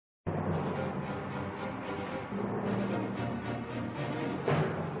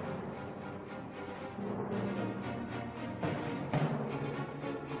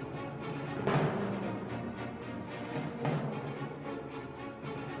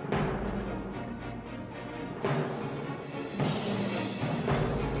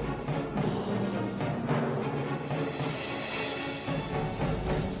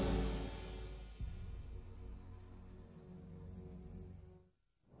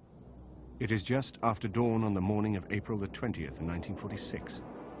It is just after dawn on the morning of April the 20th, 1946,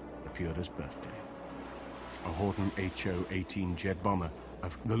 the Führer's birthday. A Horten HO-18 jet bomber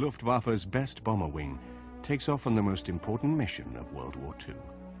of the Luftwaffe's best bomber wing takes off on the most important mission of World War II.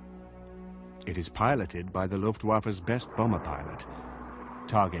 It is piloted by the Luftwaffe's best bomber pilot.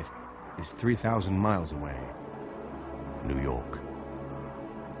 Target is 3,000 miles away, New York.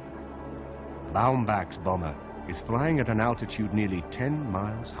 Baumbach's bomber is flying at an altitude nearly 10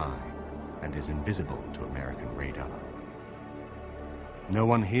 miles high and is invisible to American radar. No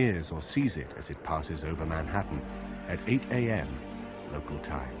one hears or sees it as it passes over Manhattan at 8 a.m. local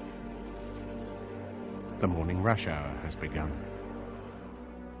time. The morning rush hour has begun.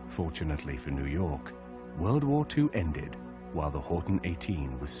 Fortunately for New York, World War II ended while the Horten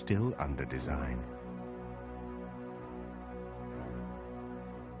 18 was still under design.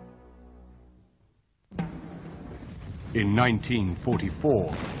 In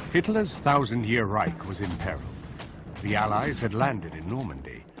 1944, Hitler's thousand-year Reich was in peril. The Allies had landed in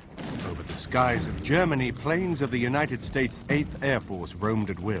Normandy. Over the skies of Germany, planes of the United States 8th Air Force roamed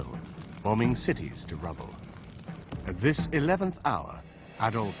at will, bombing cities to rubble. At this 11th hour,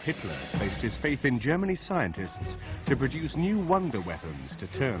 Adolf Hitler placed his faith in Germany's scientists to produce new wonder weapons to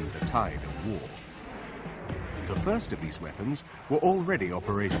turn the tide of war. The first of these weapons were already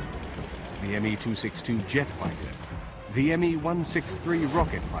operational: the Me-262 jet fighter, the Me-163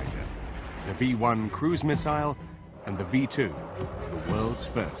 rocket fighter, the V-1 cruise missile, and the V-2, the world's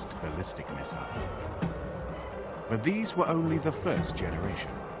first ballistic missile. But these were only the first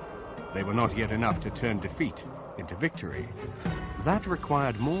generation. They were not yet enough to turn defeat into victory. That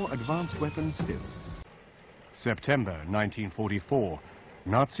required more advanced weapons still. September 1944,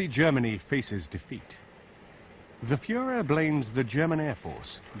 Nazi Germany faces defeat. The Führer blames the German Air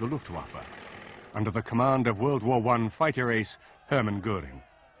Force, the Luftwaffe, under the command of World War I fighter ace Hermann Göring.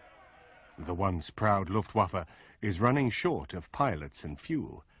 The once proud Luftwaffe is running short of pilots and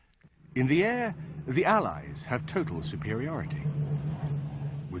fuel. In the air, the Allies have total superiority.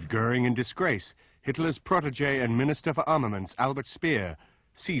 With Göring in disgrace, Hitler's protege and Minister for Armaments, Albert Speer,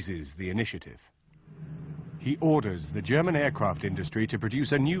 seizes the initiative. He orders the German aircraft industry to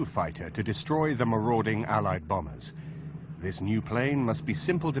produce a new fighter to destroy the marauding Allied bombers. This new plane must be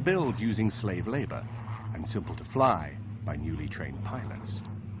simple to build using slave labor, and simple to fly by newly trained pilots.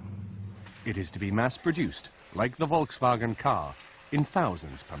 It is to be mass-produced, like the Volkswagen car, in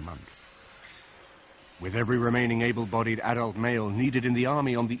thousands per month. With every remaining able-bodied adult male needed in the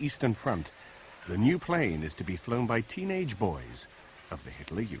army on the Eastern Front, the new plane is to be flown by teenage boys of the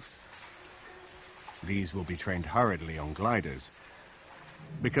Hitler Youth. These will be trained hurriedly on gliders.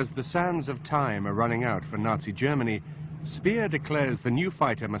 Because the sands of time are running out for Nazi Germany, Speer declares the new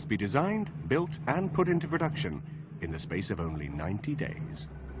fighter must be designed, built, and put into production in the space of only 90 days.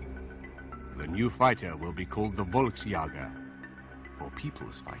 The new fighter will be called the Volksjäger, or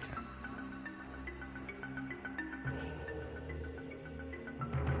People's Fighter.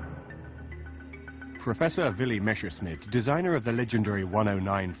 Professor Willy Messerschmitt, designer of the legendary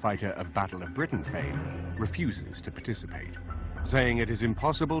 109 fighter of Battle of Britain fame, refuses to participate, saying it is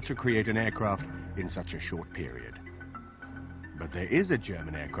impossible to create an aircraft in such a short period. But there is a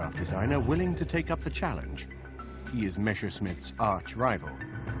German aircraft designer willing to take up the challenge. He is Messerschmitt's arch-rival,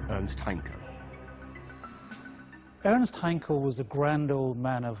 Ernst Heinkel. Ernst Heinkel was a grand old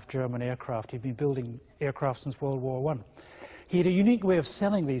man of German aircraft. He'd been building aircraft since World War I. He had a unique way of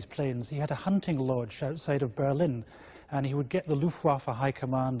selling these planes. He had a hunting lodge outside of Berlin, and he would get the Luftwaffe High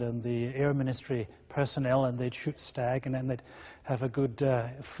Command and the Air Ministry personnel, and they'd shoot stag, and then they'd have a good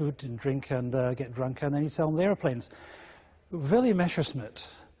food and drink and get drunk, and then he'd sell them the airplanes. Willy Messerschmitt,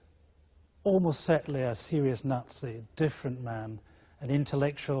 almost certainly a serious Nazi, different man, an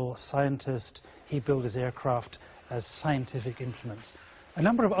intellectual scientist. He built his aircraft as scientific implements. A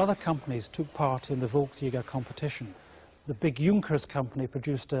number of other companies took part in the Volksjäger competition. The big Junkers company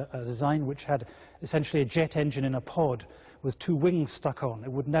produced a design which had essentially a jet engine in a pod with two wings stuck on.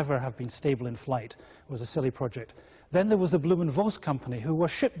 It would never have been stable in flight. It was a silly project. Then there was the Blum & Voss company, who were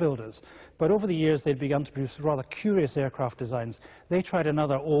shipbuilders. But over the years, they'd begun to produce rather curious aircraft designs. They tried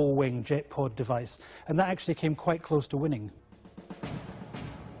another all-wing jet pod device, and that actually came quite close to winning.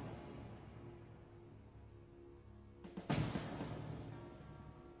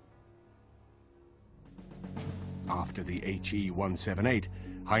 After the HE-178,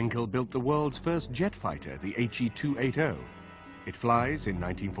 Heinkel built the world's first jet fighter, the HE-280. It flies in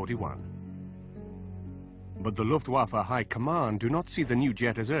 1941. But the Luftwaffe High Command do not see the new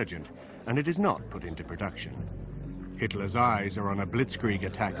jet as urgent, and it is not put into production. Hitler's eyes are on a blitzkrieg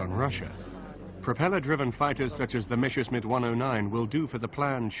attack on Russia. Propeller-driven fighters such as the Messerschmitt 109 will do for the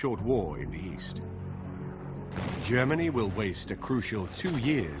planned short war in the East. Germany will waste a crucial 2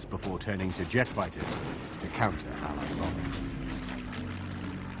 years before turning to jet fighters to counter Allied bombing.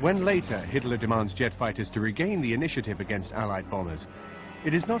 When later Hitler demands jet fighters to regain the initiative against Allied bombers,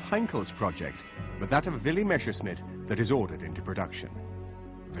 it is not Heinkel's project, but that of Willy Messerschmitt that is ordered into production.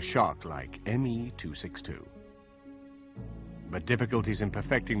 The shark-like Me-262. But difficulties in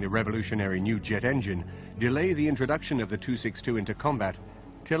perfecting the revolutionary new jet engine delay the introduction of the 262 into combat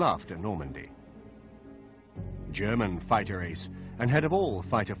till after Normandy. German fighter ace and head of all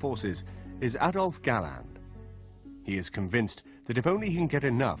fighter forces is Adolf Galland. He is convinced that if only he can get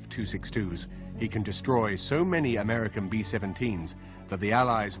enough 262s, he can destroy so many American B-17s that the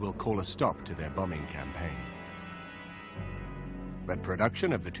Allies will call a stop to their bombing campaign. But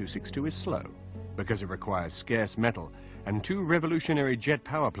production of the 262 is slow because it requires scarce metal and 2 revolutionary jet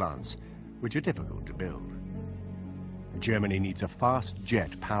power plants, which are difficult to build. Germany needs a fast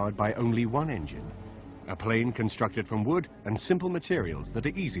jet powered by only 1 engine, a plane constructed from wood and simple materials that are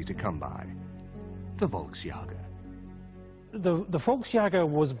easy to come by, the Volksjäger. The Volksjäger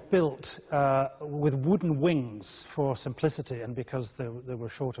was built with wooden wings for simplicity and because they were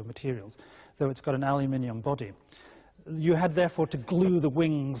shorter materials, though it's got an aluminium body. You had therefore to glue the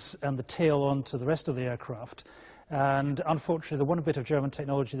wings and the tail onto the rest of the aircraft. And unfortunately, the one bit of German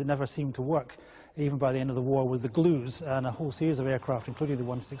technology that never seemed to work, even by the end of the war, was the glues, and a whole series of aircraft, including the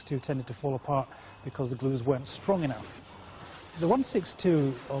 162, tended to fall apart because the glues weren't strong enough. The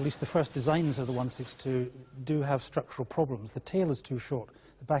 162, or at least the first designs of the 162, do have structural problems. The tail is too short,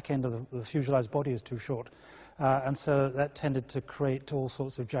 the back end of the fuselage body is too short, and so that tended to create all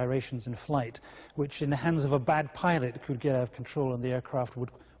sorts of gyrations in flight, which in the hands of a bad pilot could get out of control and the aircraft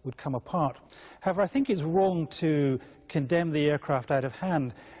would come apart. However, I think it's wrong to condemn the aircraft out of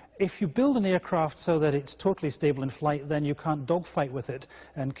hand. If you build an aircraft so that it's totally stable in flight, then you can't dogfight with it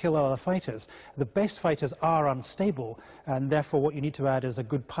and kill other fighters. The best fighters are unstable, and therefore what you need to add is a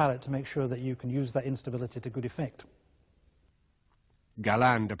good pilot to make sure that you can use that instability to good effect.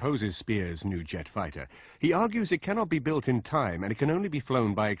 Galland opposes Speer's new jet fighter. He argues it cannot be built in time and it can only be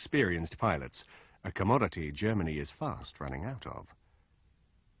flown by experienced pilots, a commodity Germany is fast running out of.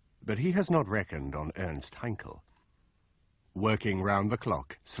 But he has not reckoned on Ernst Heinkel. Working round the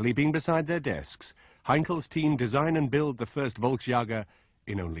clock, sleeping beside their desks, Heinkel's team design and build the first Volksjäger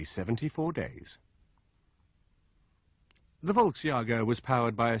in only 74 days. The Volksjäger was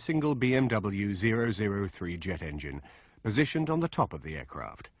powered by a single BMW 003 jet engine, positioned on the top of the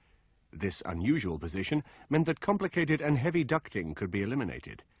aircraft. This unusual position meant that complicated and heavy ducting could be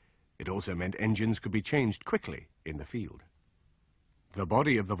eliminated. It also meant engines could be changed quickly in the field. The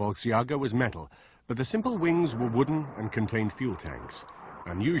body of the Volksjäger was metal, but the simple wings were wooden and contained fuel tanks.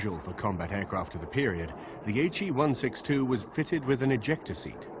 Unusual for combat aircraft of the period, the HE-162 was fitted with an ejector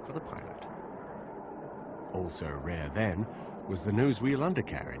seat for the pilot. Also rare then was the nose-wheel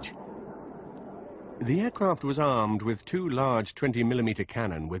undercarriage. The aircraft was armed with 2 large 20mm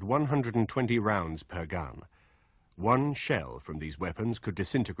cannon with 120 rounds per gun. 1 shell from these weapons could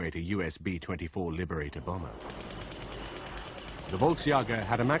disintegrate a US B-24 Liberator bomber. The Volksjäger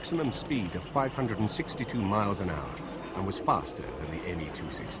had a maximum speed of 562 miles an hour and was faster than the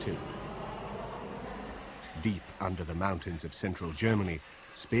Me-262. Deep under the mountains of central Germany,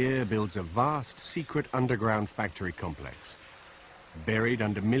 Speer builds a vast secret underground factory complex. Buried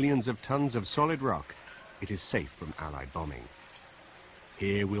under millions of tons of solid rock, it is safe from Allied bombing.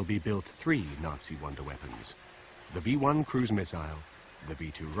 Here will be built 3 Nazi wonder weapons: the V-1 cruise missile, the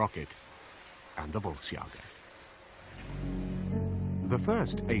V-2 rocket, and the Volksjäger. The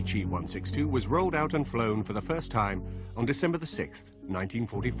first HE-162 was rolled out and flown for the first time on December the 6th,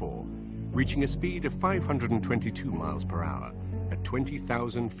 1944, reaching a speed of 522 miles per hour at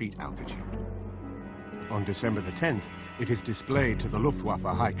 20,000 feet altitude. On December the 10th, it is displayed to the Luftwaffe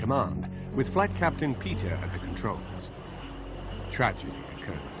High Command, with Flight Captain Peter at the controls. Tragedy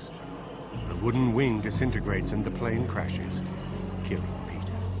occurs. The wooden wing disintegrates and the plane crashes, killing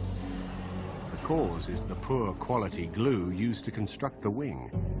Peter. The cause is the poor quality glue used to construct the wing.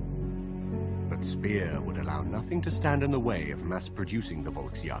 But Speer would allow nothing to stand in the way of mass-producing the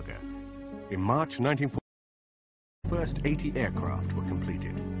Volksjäger. In March 1940, the first 80 aircraft were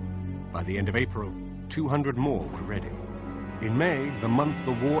completed. By the end of April, 200 more were ready. In May, the month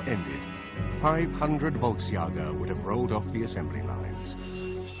the war ended, 500 Volksjäger would have rolled off the assembly lines.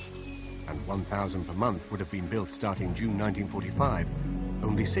 And 1,000 per month would have been built starting June 1945,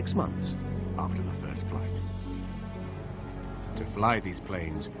 only 6 months after the first flight. To fly these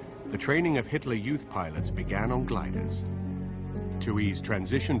planes, the training of Hitler youth pilots began on gliders. To ease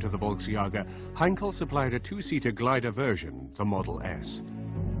transition to the Volksjager, Heinkel supplied a two-seater glider version, the Model S.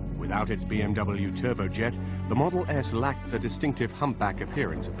 Without its BMW turbojet, the Model S lacked the distinctive humpback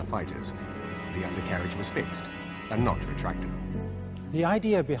appearance of the fighters. The undercarriage was fixed and not retractable. The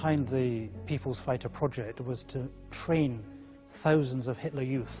idea behind the People's Fighter project was to train thousands of Hitler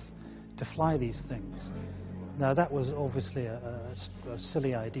Youth to fly these things. Now, that was obviously a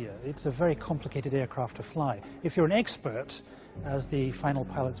silly idea. It's a very complicated aircraft to fly. If you're an expert, as the final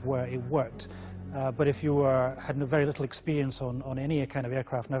pilots were, it worked. But if you had very little experience on any kind of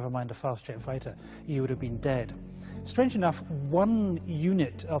aircraft, never mind a fast jet fighter, you would have been dead. Strange enough, one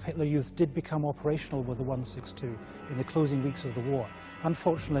unit of Hitler Youth did become operational with the 162 in the closing weeks of the war.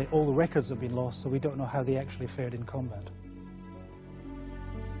 Unfortunately, all the records have been lost, so we don't know how they actually fared in combat.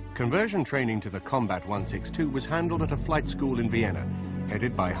 Conversion training to the Combat 162 was handled at a flight school in Vienna,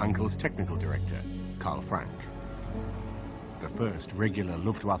 headed by Heinkel's technical director, Karl Frank. The first regular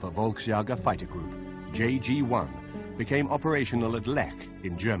Luftwaffe Volksjager fighter group, JG-1, became operational at Lech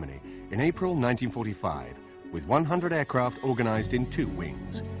in Germany in April 1945, with 100 aircraft organized in 2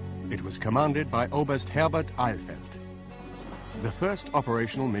 wings. It was commanded by Oberst Herbert Eilfeld. The first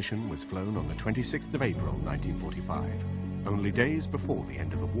operational mission was flown on the 26th of April 1945, only days before the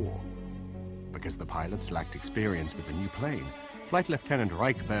end of the war. Because the pilots lacked experience with the new plane, Flight Lieutenant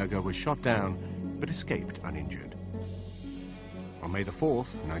Reichberger was shot down but escaped uninjured. On May the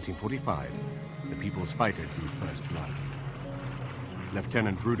 4th, 1945, the People's Fighter drew first blood.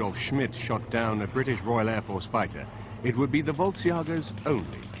 Lieutenant Rudolf Schmidt shot down a British Royal Air Force fighter. It would be the Volksjager's only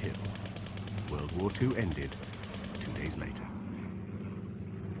kill. World War II ended 2 days later.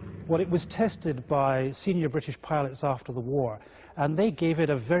 Well, it was tested by senior British pilots after the war, and they gave it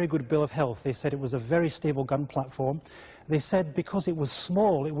a very good bill of health. They said it was a very stable gun platform. They said because it was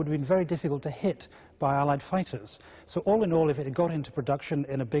small, it would have been very difficult to hit by Allied fighters. So all in all, if it had got into production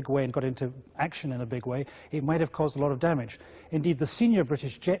in a big way and got into action in a big way, it might have caused a lot of damage. Indeed, the senior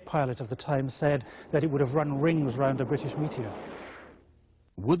British jet pilot of the time said that it would have run rings round a British meteor.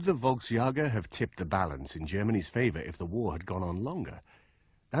 Would the Volksjager have tipped the balance in Germany's favor if the war had gone on longer?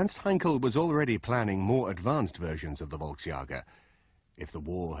 Ernst Heinkel was already planning more advanced versions of the Volksjager. If the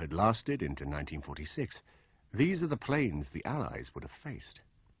war had lasted into 1946, these are the planes the Allies would have faced.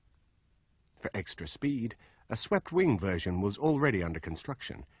 For extra speed, a swept-wing version was already under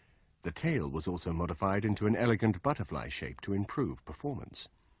construction. The tail was also modified into an elegant butterfly shape to improve performance.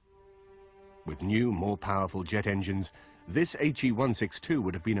 With new, more powerful jet engines, this HE-162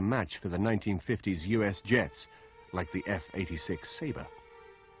 would have been a match for the 1950s US jets, like the F-86 Sabre.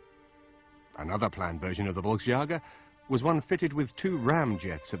 Another planned version of the Volksjager was one fitted with 2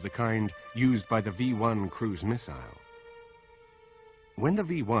 ramjets of the kind used by the V-1 cruise missile. When the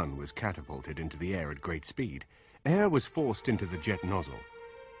V-1 was catapulted into the air at great speed, air was forced into the jet nozzle.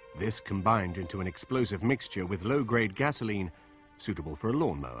 This combined into an explosive mixture with low-grade gasoline suitable for a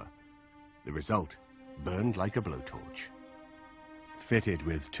lawnmower. The result burned like a blowtorch. Fitted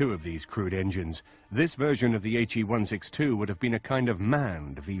with 2 of these crude engines, this version of the HE-162 would have been a kind of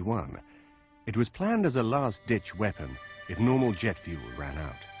manned V-1. It was planned as a last-ditch weapon if normal jet fuel ran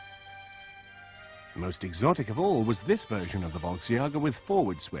out. Most exotic of all was this version of the Volksjager with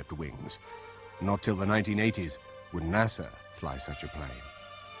forward-swept wings. Not till the 1980s would NASA fly such a plane.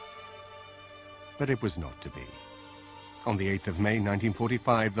 But it was not to be. On the 8th of May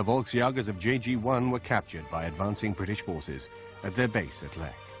 1945, the Volksjagers of JG-1 were captured by advancing British forces at their base at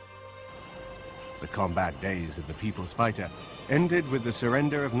Lech. The combat days of the People's Fighter ended with the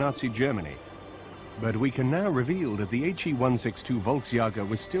surrender of Nazi Germany. But we can now reveal that the HE-162 Volksjager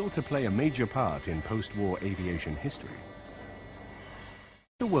was still to play a major part in post-war aviation history.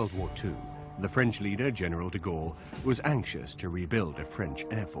 After World War II, the French leader, General de Gaulle, was anxious to rebuild a French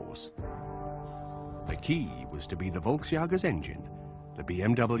Air Force. The key was to be the Volksjager's engine, the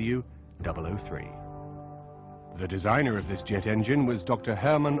BMW 003. The designer of this jet engine was Dr.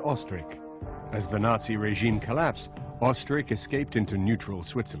 Hermann Ostrich. As the Nazi regime collapsed, Ostrich escaped into neutral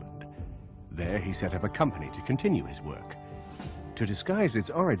Switzerland. There he set up a company to continue his work. To disguise its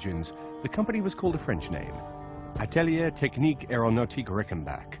origins, the company was called a French name, Atelier Technique Aéronautique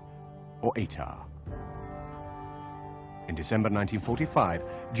Reichenbach, or ATAR. In December 1945,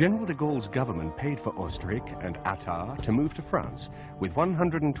 General de Gaulle's government paid for Ostrich and ATAR to move to France with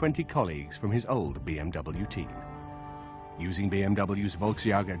 120 colleagues from his old BMW team. Using BMW's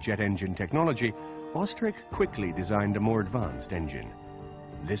Volksjager jet engine technology, Ostrich quickly designed a more advanced engine.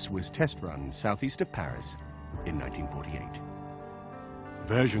 This was test run southeast of Paris in 1948.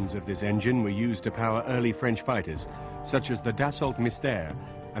 Versions of this engine were used to power early French fighters, such as the Dassault Mystère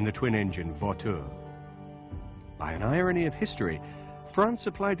and the twin-engine Vautour. By an irony of history, France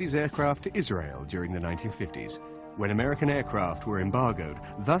supplied these aircraft to Israel during the 1950s, when American aircraft were embargoed,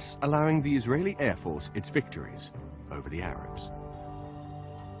 thus allowing the Israeli Air Force its victories over the Arabs.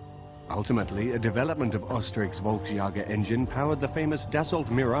 Ultimately, a development of Oestrich's Volksjager engine powered the famous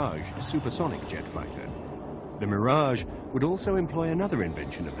Dassault Mirage supersonic jet fighter. The Mirage would also employ another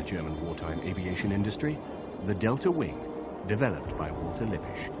invention of the German wartime aviation industry, the Delta Wing, developed by Walter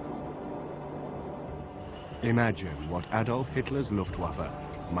Lippisch. Imagine what Adolf Hitler's Luftwaffe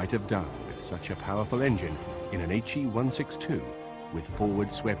might have done with such a powerful engine in an HE-162 with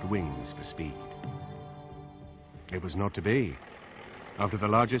forward-swept wings for speed. It was not to be. After the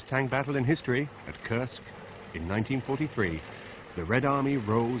largest tank battle in history, at Kursk, in 1943, the Red Army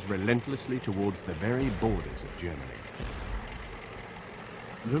rose relentlessly towards the very borders of Germany.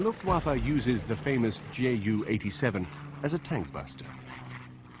 The Luftwaffe uses the famous Ju-87 as a tank buster.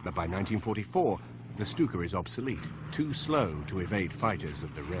 But by 1944, the Stuka is obsolete, too slow to evade fighters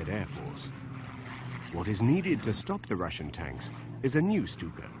of the Red Air Force. What is needed to stop the Russian tanks is a new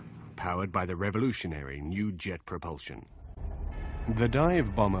Stuka, powered by the revolutionary new jet propulsion. The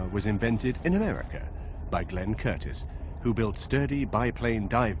dive bomber was invented in America by Glenn Curtiss, who built sturdy biplane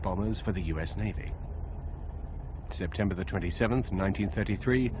dive bombers for the US Navy. September the 27th,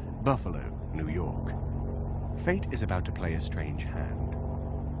 1933, Buffalo, New York. Fate is about to play a strange hand.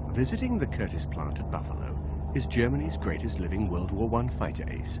 Visiting the Curtiss plant at Buffalo is Germany's greatest living World War I fighter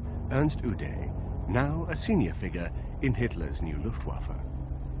ace, Ernst Uday, now a senior figure in Hitler's new Luftwaffe.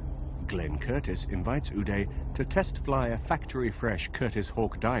 Glenn Curtiss invites Uday to test fly a factory-fresh Curtiss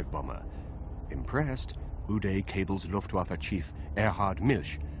Hawk dive bomber. Impressed, Uday cables Luftwaffe chief Erhard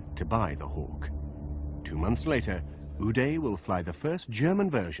Milch to buy the Hawk. 2 months later, Uday will fly the first German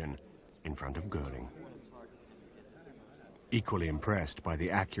version in front of Göring. Equally impressed by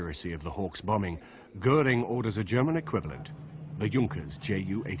the accuracy of the Hawk's bombing, Göring orders a German equivalent, the Junkers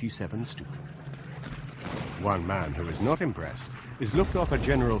Ju-87 Stuka. One man who is not impressed is Luftwaffe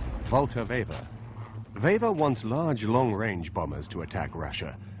General Walter Weber. Weber wants large, long-range bombers to attack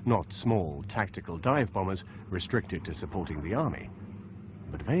Russia, not small, tactical dive bombers restricted to supporting the army.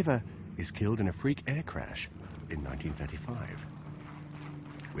 But Weber is killed in a freak air crash in 1935.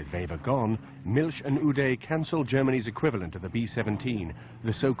 With Weber gone, Milch and Uday cancel Germany's equivalent of the B-17,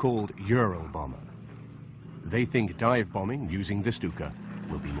 the so-called Ural bomber. They think dive bombing using the Stuka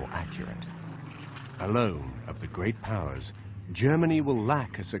will be more accurate. Alone of the great powers, Germany will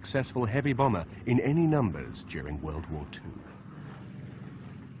lack a successful heavy bomber in any numbers during World War II.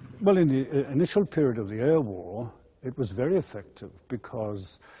 Well, in the initial period of the air war, it was very effective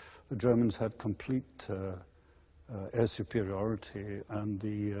because the Germans had complete air superiority, and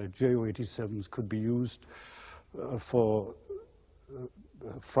the Ju-87s could be used for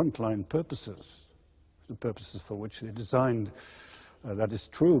frontline purposes, the purposes for which they designed. That is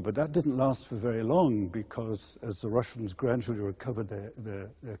true, but that didn't last for very long because as the Russians gradually recovered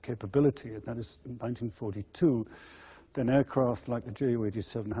their capability, and that is in 1942, then aircraft like the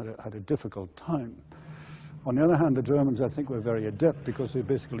Ju-87 had a difficult time. On the other hand, the Germans, I think, were very adept because they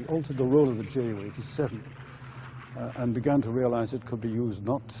basically altered the role of the Ju-87 and began to realize it could be used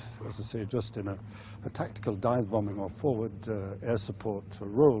not, as I say, just in a tactical dive bombing or forward air support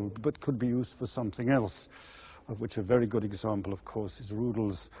role, but could be used for something else, of which a very good example, of course, is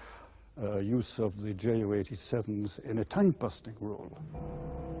Rudel's use of the Ju-87s in a tank-busting role.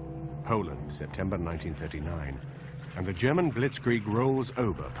 Poland, September 1939, and the German blitzkrieg rolls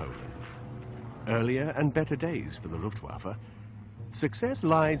over Poland. Earlier and better days for the Luftwaffe. Success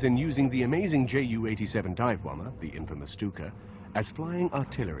lies in using the amazing Ju-87 dive bomber, the infamous Stuka, as flying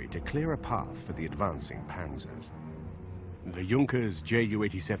artillery to clear a path for the advancing panzers. The Junkers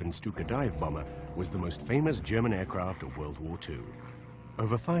Ju-87 Stuka dive bomber was the most famous German aircraft of World War II.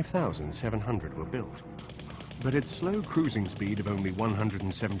 Over 5,700 were built. But its slow cruising speed of only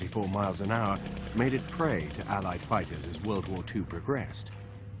 174 miles an hour made it prey to Allied fighters as World War II progressed.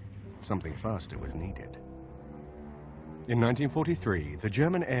 Something faster was needed. In 1943, the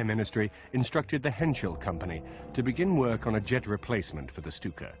German Air Ministry instructed the Henschel Company to begin work on a jet replacement for the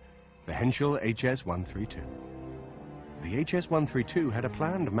Stuka, the Henschel HS-132. The HS-132 had a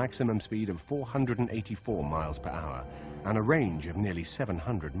planned maximum speed of 484 miles per hour and a range of nearly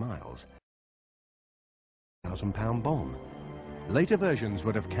 700 miles. 1,000-pound bomb. Later versions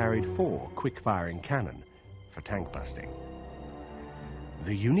would have carried 4 quick-firing cannon for tank busting.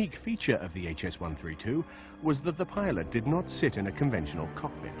 The unique feature of the HS-132 was that the pilot did not sit in a conventional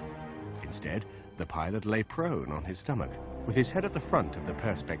cockpit. Instead, the pilot lay prone on his stomach, with his head at the front of the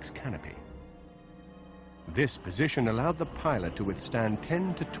perspex canopy. This position allowed the pilot to withstand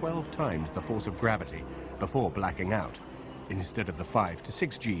 10 to 12 times the force of gravity before blacking out, instead of the 5 to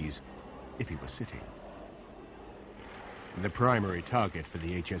 6 Gs if he was sitting. The primary target for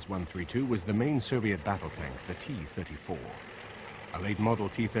the HS-132 was the main Soviet battle tank, the T-34. A late model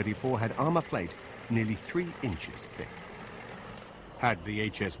T-34 had armor plate nearly 3 inches thick. Had the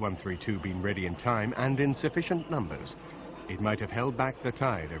HS-132 been ready in time and in sufficient numbers, it might have held back the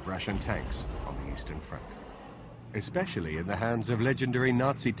tide of Russian tanks on the Eastern Front, especially in the hands of legendary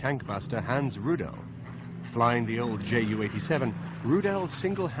Nazi tank buster Hans Rudel. Flying the old Ju-87, Rudel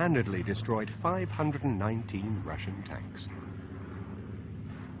single-handedly destroyed 519 Russian tanks.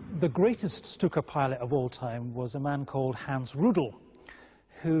 The greatest Stuka pilot of all time was a man called Hans Rudel,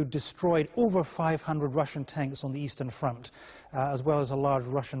 who destroyed over 500 Russian tanks on the Eastern Front, as well as a large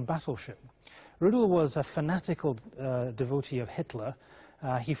Russian battleship. Rudel was a fanatical devotee of Hitler.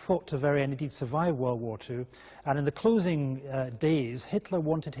 He fought to the very end, indeed survived World War II, and in the closing days, Hitler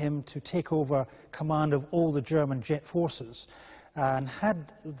wanted him to take over command of all the German jet forces. And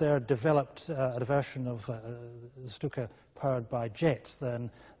had there developed a version of the Stuka powered by jets, then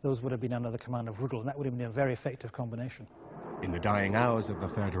those would have been under the command of Rudel, and that would have been a very effective combination. In the dying hours of the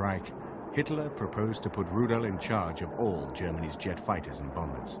Third Reich, Hitler proposed to put Rudel in charge of all Germany's jet fighters and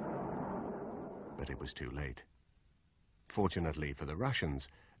bombers. But it was too late. Fortunately for the Russians,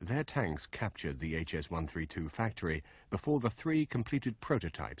 their tanks captured the HS-132 factory before the 3 completed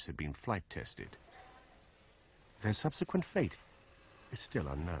prototypes had been flight tested. Their subsequent fate is still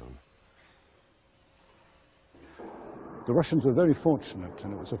unknown. The Russians were very fortunate,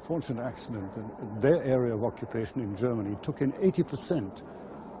 and it was a fortunate accident that their area of occupation in Germany took in 80%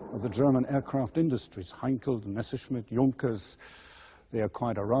 of the German aircraft industries. Heinkel, Messerschmitt, Junkers. They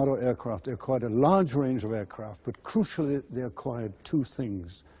acquired Arado aircraft, they acquired a large range of aircraft, but crucially they acquired 2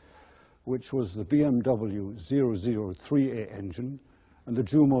 things, which was the BMW 003A engine and the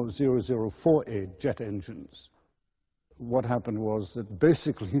Jumo 004A jet engines. What happened was that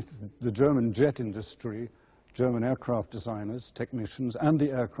basically the German jet industry, German aircraft designers, technicians, and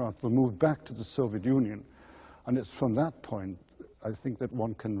the aircraft were moved back to the Soviet Union. And it's from that point, I think, that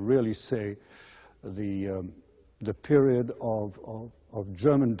one can really say the period of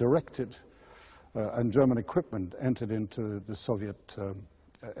German-directed and German equipment entered into the Soviet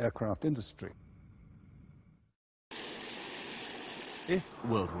aircraft industry. If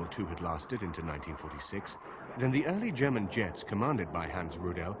World War II had lasted into 1946, then the early German jets commanded by Hans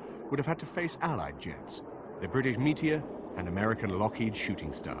Rudel would have had to face Allied jets, the British Meteor and American Lockheed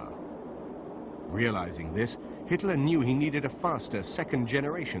Shooting Star. Realizing this, Hitler knew he needed a faster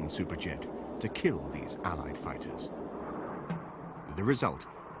second-generation superjet to kill these Allied fighters. The result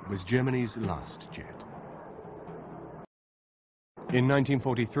was Germany's last jet. In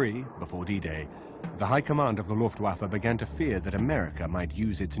 1943, before D-Day, the High Command of the Luftwaffe began to fear that America might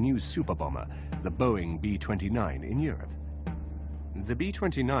use its new superbomber, the Boeing B-29, in Europe. The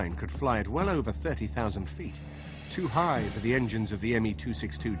B-29 could fly at well over 30,000 feet, too high for the engines of the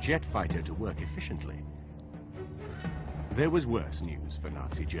Me-262 jet fighter to work efficiently. There was worse news for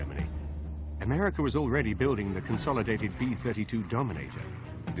Nazi Germany. America was already building the consolidated B-32 Dominator,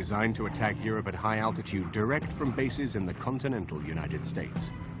 designed to attack Europe at high altitude direct from bases in the continental United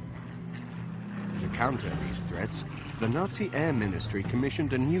States. To counter these threats, the Nazi Air Ministry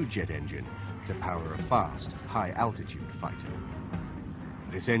commissioned a new jet engine to power a fast, high-altitude fighter.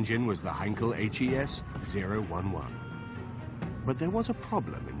 This engine was the Heinkel HES-011. But there was a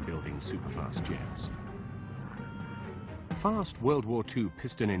problem in building superfast jets. Fast World War II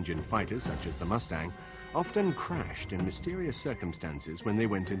piston-engine fighters, such as the Mustang, often crashed in mysterious circumstances when they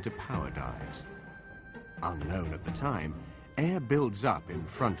went into power dives. Unknown at the time, air builds up in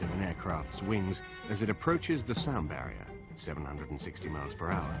front of an aircraft's wings as it approaches the sound barrier, 760 miles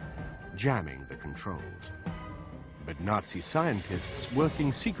per hour, jamming the controls. But Nazi scientists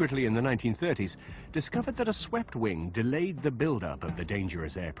working secretly in the 1930s discovered that a swept wing delayed the buildup of the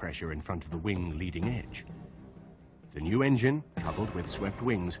dangerous air pressure in front of the wing leading edge. The new engine, coupled with swept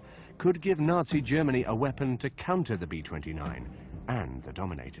wings, could give Nazi Germany a weapon to counter the B-29 and the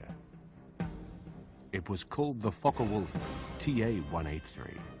Dominator. It was called the Focke-Wulf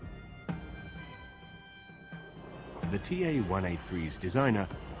TA-183. The TA-183's designer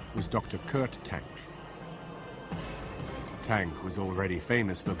was Dr. Kurt Tank. Tank was already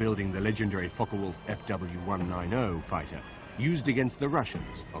famous for building the legendary Focke-Wulf FW-190 fighter used against the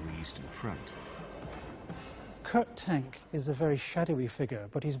Russians on the Eastern Front. Kurt Tank is a very shadowy figure,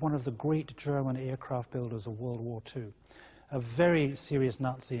 but he's one of the great German aircraft builders of World War II. A very serious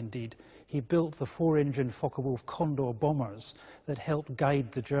Nazi indeed. He built the 4-engine Focke-Wulf Condor bombers that helped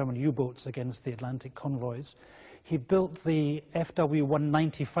guide the German U-boats against the Atlantic convoys. He built the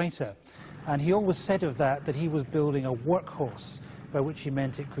FW-190 fighter, And he always said of that he was building a workhorse, by which he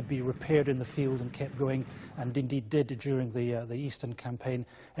meant it could be repaired in the field and kept going, and indeed did during the Eastern campaign.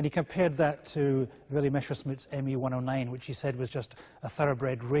 And he compared that to Willy Messerschmitt's Me 109, which he said was just a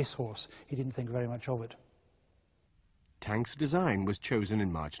thoroughbred racehorse. He didn't think very much of it. Tank's design was chosen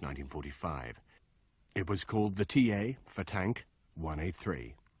in March 1945. It was called the TA for Tank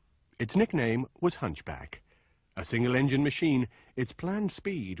 183. Its nickname was Hunchback. A single-engine machine, its planned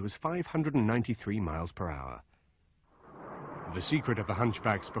speed was 593 miles per hour. The secret of the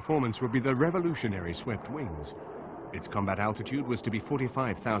Hunchback's performance would be the revolutionary swept wings. Its combat altitude was to be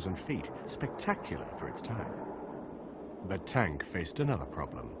 45,000 feet, spectacular for its time. But Tank faced another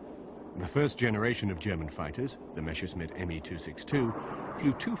problem. The first generation of German fighters, the Messerschmitt Me 262,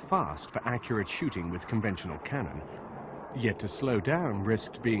 flew too fast for accurate shooting with conventional cannon, yet to slow down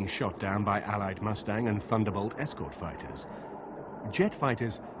risked being shot down by Allied Mustang and Thunderbolt escort fighters. Jet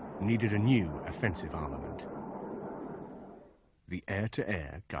fighters needed a new offensive armament: the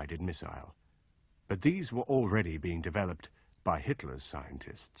air-to-air guided missile. But these were already being developed by Hitler's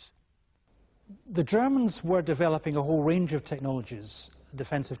scientists. The Germans were developing a whole range of technologies,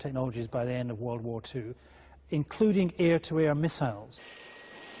 defensive technologies, by the end of World War II, including air-to-air missiles.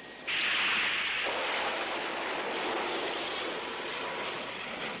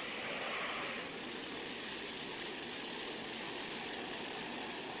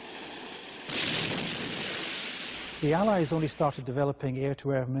 The Allies only started developing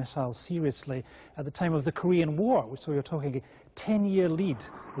air-to-air missiles seriously at the time of the Korean War, so you're talking a 10-year lead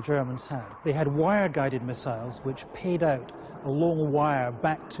the Germans had. They had wire-guided missiles which paid out a long wire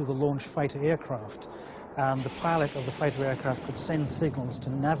back to the launch fighter aircraft, and the pilot of the fighter aircraft could send signals to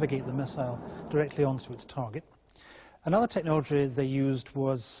navigate the missile directly onto its target. Another technology they used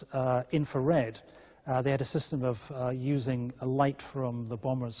was infrared. They had a system of using a light from the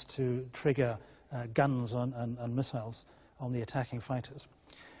bombers to trigger guns and missiles on the attacking fighters.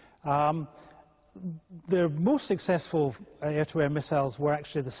 The most successful air-to-air missiles were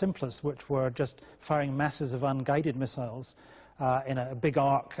actually the simplest, which were just firing masses of unguided missiles in a big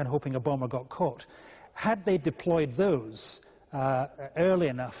arc and hoping a bomber got caught. Had they deployed those early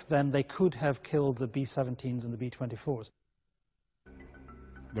enough, then they could have killed the B-17s and the B-24s.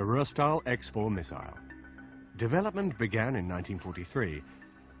 The Rostal X-4 missile. Development began in 1943.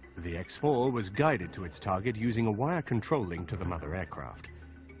 The X-4 was guided to its target using a wire control link to the mother aircraft.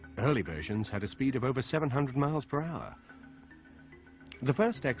 Early versions had a speed of over 700 miles per hour. The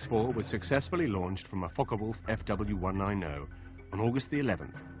first X-4 was successfully launched from a Focke-Wulf FW-190 on August the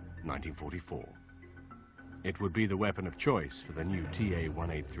 11th, 1944. It would be the weapon of choice for the new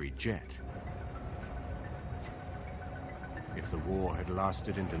TA-183 jet. If the war had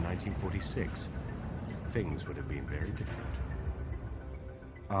lasted into 1946, things would have been very different.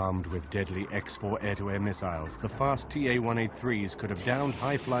 Armed with deadly X-4 air-to-air missiles, the fast TA-183s could have downed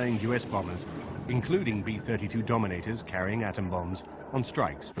high-flying US bombers, including B-32 Dominators carrying atom bombs on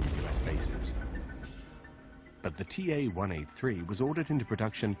strikes from US bases. But the TA-183 was ordered into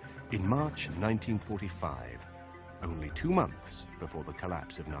production in March 1945, only 2 months before the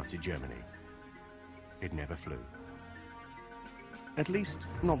collapse of Nazi Germany. It never flew. At least,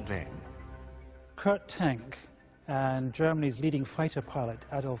 not then. Kurt Tank and Germany's leading fighter pilot,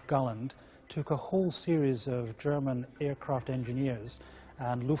 Adolf Galland, took a whole series of German aircraft engineers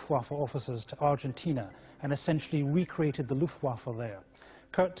and Luftwaffe officers to Argentina and essentially recreated the Luftwaffe there.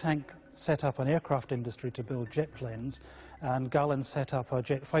 Kurt Tank set up an aircraft industry to build jet planes, and Galland set up a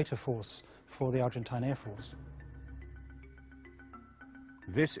jet fighter force for the Argentine Air Force.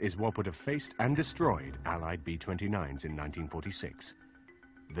 This is what would have faced and destroyed Allied B-29s in 1946.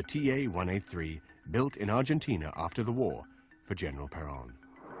 The TA-183, built in Argentina after the war for General Perón.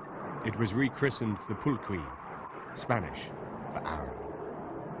 It was rechristened the Pulqui, Spanish for arrow.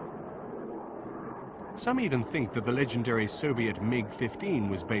 Some even think that the legendary Soviet MiG-15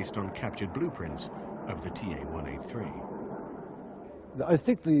 was based on captured blueprints of the TA-183. I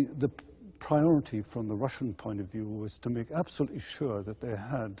think the priority from the Russian point of view was to make absolutely sure that they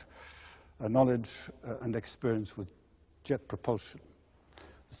had a knowledge and experience with jet propulsion.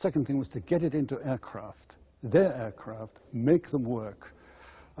 The second thing was to get it into aircraft, their aircraft, make them work,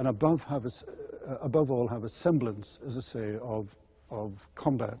 and above all have a semblance, as I say, of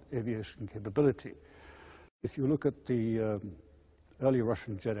combat aviation capability. If you look at the early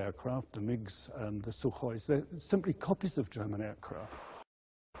Russian jet aircraft, the MiGs and the Sukhois, they're simply copies of German aircraft.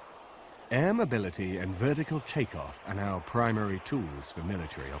 Air mobility and vertical takeoff are now primary tools for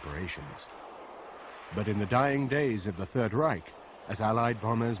military operations. But in the dying days of the Third Reich, as Allied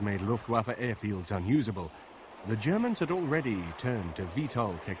bombers made Luftwaffe airfields unusable, the Germans had already turned to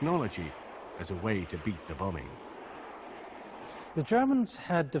VTOL technology as a way to beat the bombing. The Germans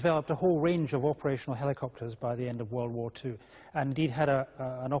had developed a whole range of operational helicopters by the end of World War II, and indeed had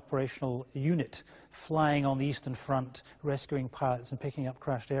an operational unit flying on the Eastern Front, rescuing pilots and picking up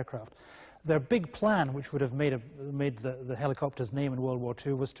crashed aircraft. Their big plan, which would have made the helicopter's name in World War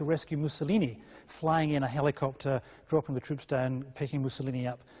II, was to rescue Mussolini, flying in a helicopter, dropping the troops down, picking Mussolini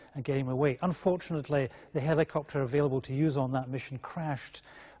up and getting him away. Unfortunately, the helicopter available to use on that mission crashed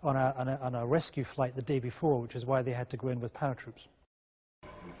on a rescue flight the day before, which is why they had to go in with paratroops.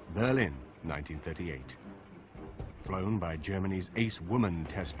 Berlin, 1938. Flown by Germany's ace woman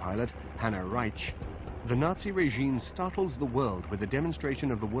test pilot, Hannah Reitsch, the Nazi regime startles the world with a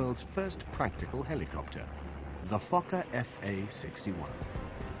demonstration of the world's first practical helicopter, the Focke Fa-61.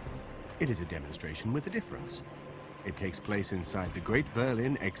 It is a demonstration with a difference. It takes place inside the Great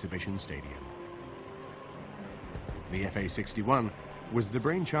Berlin Exhibition Stadium. The Fa-61 was the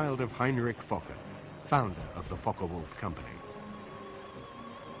brainchild of Heinrich Focke, founder of the Focke-Wulf company.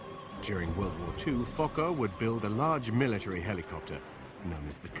 During World War II, Focke would build a large military helicopter known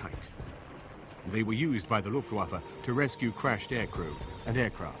as the Kite. They were used by the Luftwaffe to rescue crashed aircrew and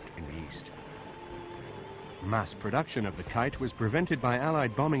aircraft in the east. Mass production of the Kite was prevented by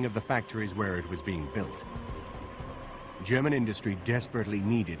Allied bombing of the factories where it was being built. German industry desperately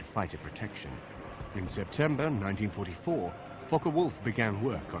needed fighter protection. In September 1944, Focke-Wulf began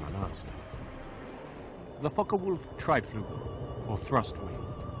work on an answer. The Focke-Wulf Treibflügel, or thrust wing,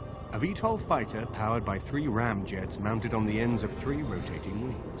 a VTOL fighter powered by 3 ramjets mounted on the ends of 3 rotating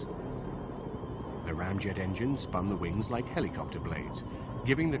wings. The ramjet engine spun the wings like helicopter blades,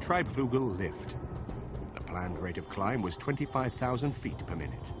 giving the Treibflügel lift. The planned rate of climb was 25,000 feet per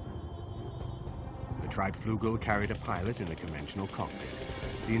minute. The Treibflügel carried a pilot in a conventional cockpit.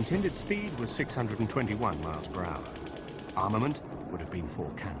 The intended speed was 621 miles per hour. Armament would have been 4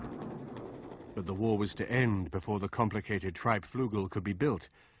 cannon. But the war was to end before the complicated Treibflügel could be built,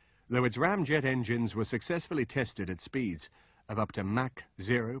 though its ramjet engines were successfully tested at speeds of up to Mach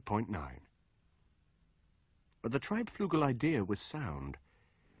 0.9. But the Treibflügel idea was sound.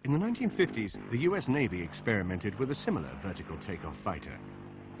 In the 1950s, the US Navy experimented with a similar vertical takeoff fighter,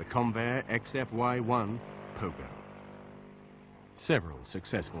 the Convair XFY-1 Pogo. Several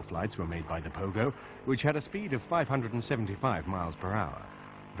successful flights were made by the Pogo, which had a speed of 575 miles per hour,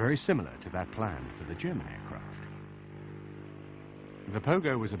 very similar to that planned for the German aircraft. The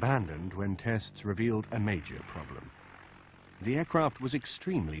Pogo was abandoned when tests revealed a major problem. The aircraft was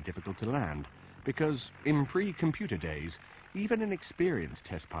extremely difficult to land because, in pre-computer days, even an experienced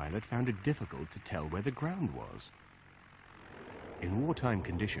test pilot found it difficult to tell where the ground was. In wartime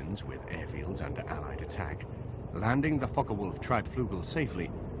conditions, with airfields under Allied attack, landing the Focke-Wulf Treibflügel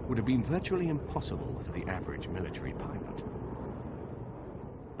safely would have been virtually impossible for the average military pilot.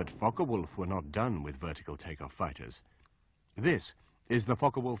 But Focke-Wulf were not done with vertical takeoff fighters. This is the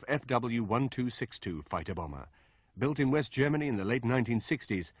Focke-Wulf FW-1262 fighter bomber, built in West Germany in the late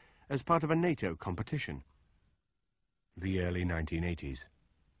 1960s as part of a NATO competition. The early 1980s.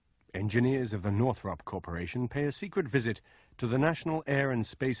 Engineers of the Northrop Corporation pay a secret visit to the National Air and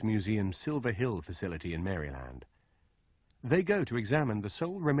Space Museum Silver Hill facility in Maryland. They go to examine the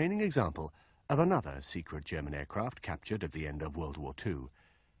sole remaining example of another secret German aircraft captured at the end of World War II.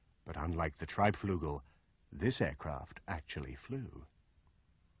 But unlike the Treibflügel, this aircraft actually flew.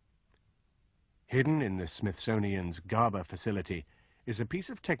 Hidden in the Smithsonian's Garber facility is a piece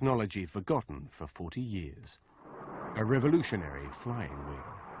of technology forgotten for 40 years. A revolutionary flying wing.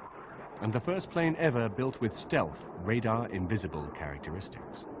 And the first plane ever built with stealth, radar invisible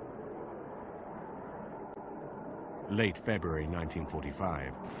characteristics. Late February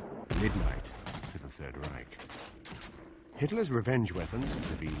 1945, midnight for the Third Reich. Hitler's revenge weapons,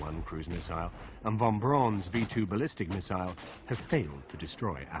 the V-1 cruise missile and von Braun's V-2 ballistic missile, have failed to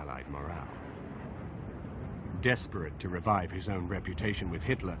destroy Allied morale. Desperate to revive his own reputation with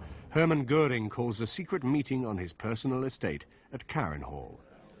Hitler, Hermann Göring calls a secret meeting on his personal estate at Karenhall,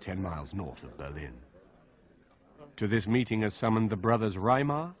 10 miles north of Berlin. To this meeting are summoned the brothers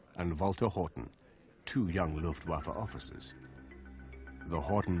Reimar and Walter Horten, 2 young Luftwaffe officers. The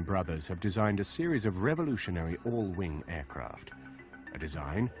Horten brothers have designed a series of revolutionary all-wing aircraft, a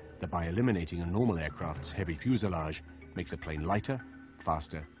design that, by eliminating a normal aircraft's heavy fuselage, makes a plane lighter,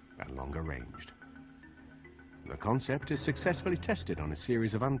 faster, and longer ranged. The concept is successfully tested on a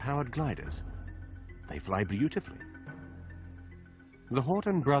series of unpowered gliders. They fly beautifully. The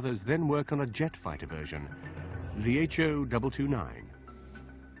Horten brothers then work on a jet fighter version, the HO-229.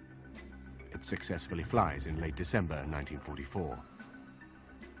 It successfully flies in late December 1944.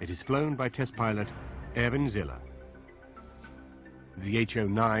 It is flown by test pilot Erwin Ziller. The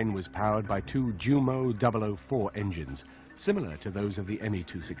HO-9 was powered by two Jumo 004 engines, similar to those of the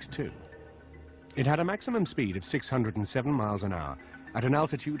Me-262. It had a maximum speed of 607 miles an hour at an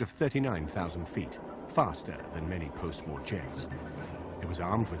altitude of 39,000 feet, faster than many post-war jets. It was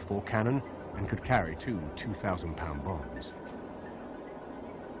armed with 4 cannon and could carry two 2,000-pound bombs.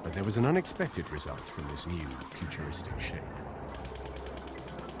 But there was an unexpected result from this new futuristic shape.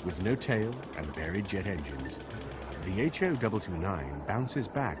 With no tail and buried jet engines, the HO-229 bounces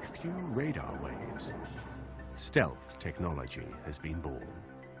back few radar waves. Stealth technology has been born.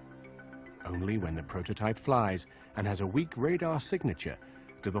 Only when the prototype flies and has a weak radar signature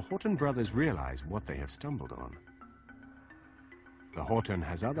do the Horten brothers realize what they have stumbled on. The Horten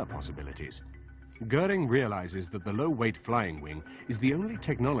has other possibilities. Goering realizes that the low-weight flying wing is the only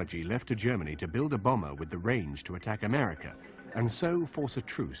technology left to Germany to build a bomber with the range to attack America, and so force a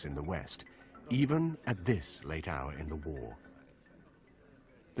truce in the West, even at this late hour in the war.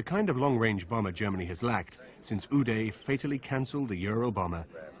 The kind of long-range bomber Germany has lacked since Uday fatally cancelled the Eurobomber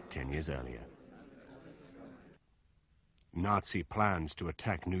 10 years earlier. Nazi plans to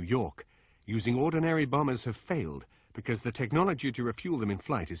attack New York using ordinary bombers have failed because the technology to refuel them in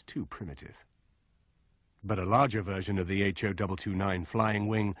flight is too primitive. But a larger version of the HO-229 flying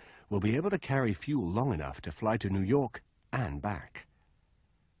wing will be able to carry fuel long enough to fly to New York and back.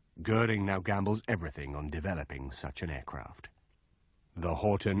 Goering now gambles everything on developing such an aircraft. The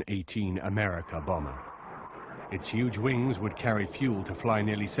Horten 18 America bomber. Its huge wings would carry fuel to fly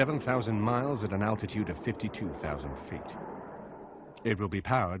nearly 7,000 miles at an altitude of 52,000 feet. It will be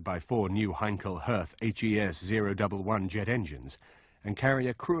powered by 4 new Heinkel Herth HES 011 jet engines and carry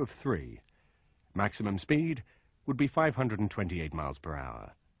a crew of 3. Maximum speed would be 528 miles per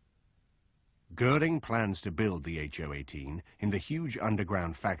hour. Goering plans to build the HO-18 in the huge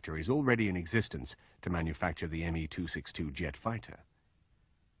underground factories already in existence to manufacture the Me-262 jet fighter.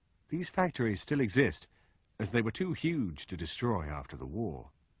 These factories still exist, as they were too huge to destroy after the war.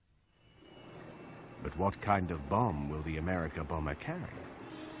 But what kind of bomb will the America bomber carry?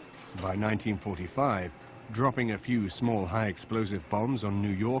 By 1945, dropping a few small high-explosive bombs on New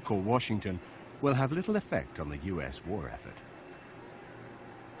York or Washington will have little effect on the US war effort.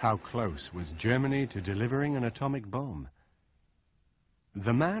 How close was Germany to delivering an atomic bomb?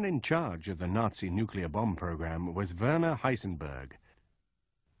 The man in charge of the Nazi nuclear bomb program was Werner Heisenberg.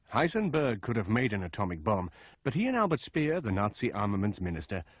 Heisenberg could have made an atomic bomb, but he and Albert Speer, the Nazi armaments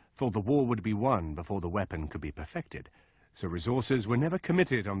minister, thought the war would be won before the weapon could be perfected, so resources were never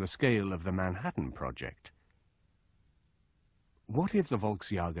committed on the scale of the Manhattan Project. What if the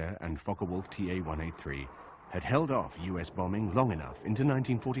Volksjäger and Focke-Wulf TA-183 had held off US bombing long enough into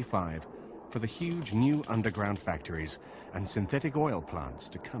 1945 for the huge new underground factories and synthetic oil plants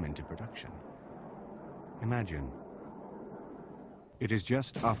to come into production? Imagine. It is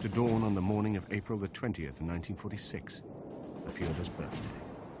just after dawn on the morning of April the 20th, 1946, the Führer's birthday.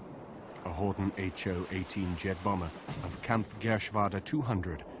 A Horten HO-18 jet bomber of Kampfgeschwader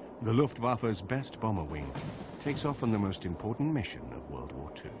 200, the Luftwaffe's best bomber wing, takes off on the most important mission of World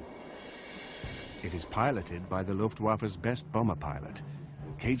War II. It is piloted by the Luftwaffe's best bomber pilot,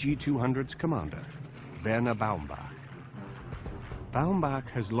 KG-200's commander, Werner Baumbach. Baumbach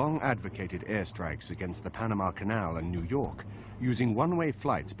has long advocated airstrikes against the Panama Canal and New York, using one-way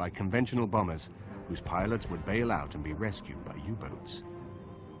flights by conventional bombers whose pilots would bail out and be rescued by U-boats.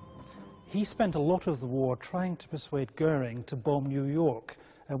 He spent a lot of the war trying to persuade Goering to bomb New York.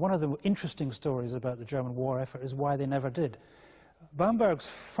 And one of the interesting stories about the German war effort is why they never did. Baumbach's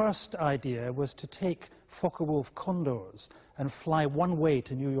first idea was to take Focke-Wulf Condors and fly one way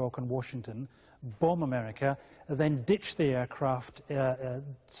to New York and Washington, bomb America, and then ditch the aircraft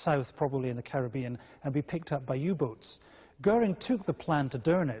south, probably in the Caribbean, and be picked up by U-boats. Goering took the plan to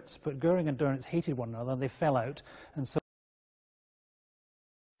Dönitz, but Goering and Dönitz hated one another, and they fell out, and so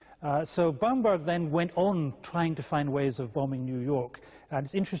Baumbach then went on trying to find ways of bombing New York, and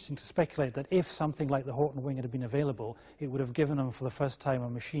it's interesting to speculate that if something like the Horten wing had been available, it would have given them for the first time a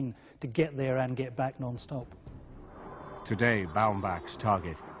machine to get there and get back non-stop. Today, Baumbach's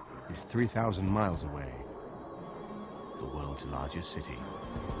target is 3,000 miles away. The world's largest city,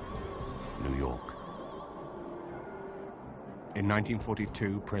 New York. In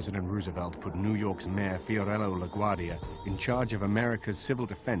 1942, President Roosevelt put New York's Mayor Fiorello LaGuardia in charge of America's civil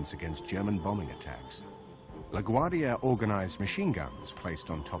defense against German bombing attacks. LaGuardia organized machine guns placed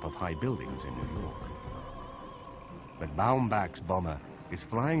on top of high buildings in New York. But Baumbach's bomber is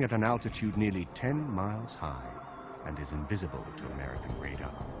flying at an altitude nearly 10 miles high and is invisible to American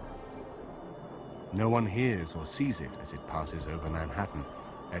radar. No one hears or sees it as it passes over Manhattan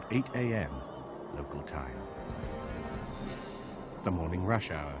at 8 a.m. local time. The morning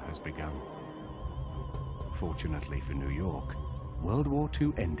rush hour has begun. Fortunately for New York, World War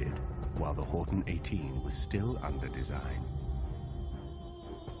II ended while the Horton 18 was still under design.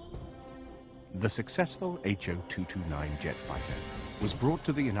 The successful HO-229 jet fighter was brought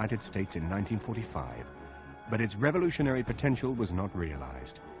to the United States in 1945, but its revolutionary potential was not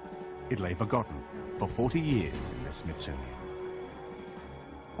realized. It lay forgotten for 40 years in the Smithsonian.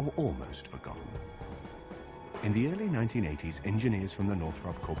 Or almost forgotten. In the early 1980s, engineers from the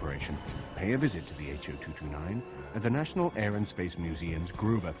Northrop Corporation pay a visit to the HO-229 at the National Air and Space Museum's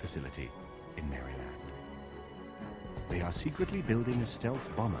Gruber facility in Maryland. They are secretly building a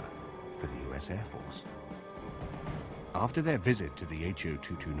stealth bomber for the U.S. Air Force. After their visit to the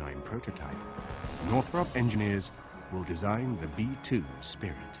HO-229 prototype, Northrop engineers will design the B-2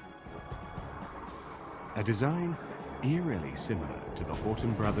 Spirit. A design eerily similar to the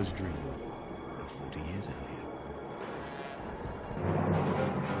Horton brothers' dream of 40 years earlier.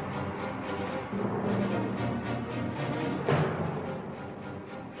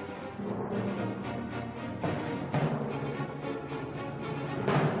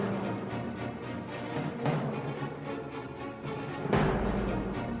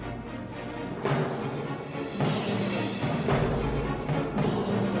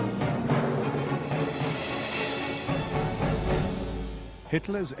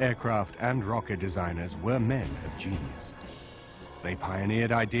 Hitler's aircraft and rocket designers were men of genius. They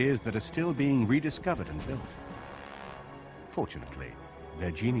pioneered ideas that are still being rediscovered and built. Fortunately,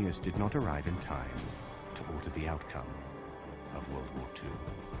 their genius did not arrive in time to alter the outcome of World War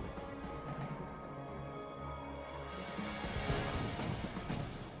II.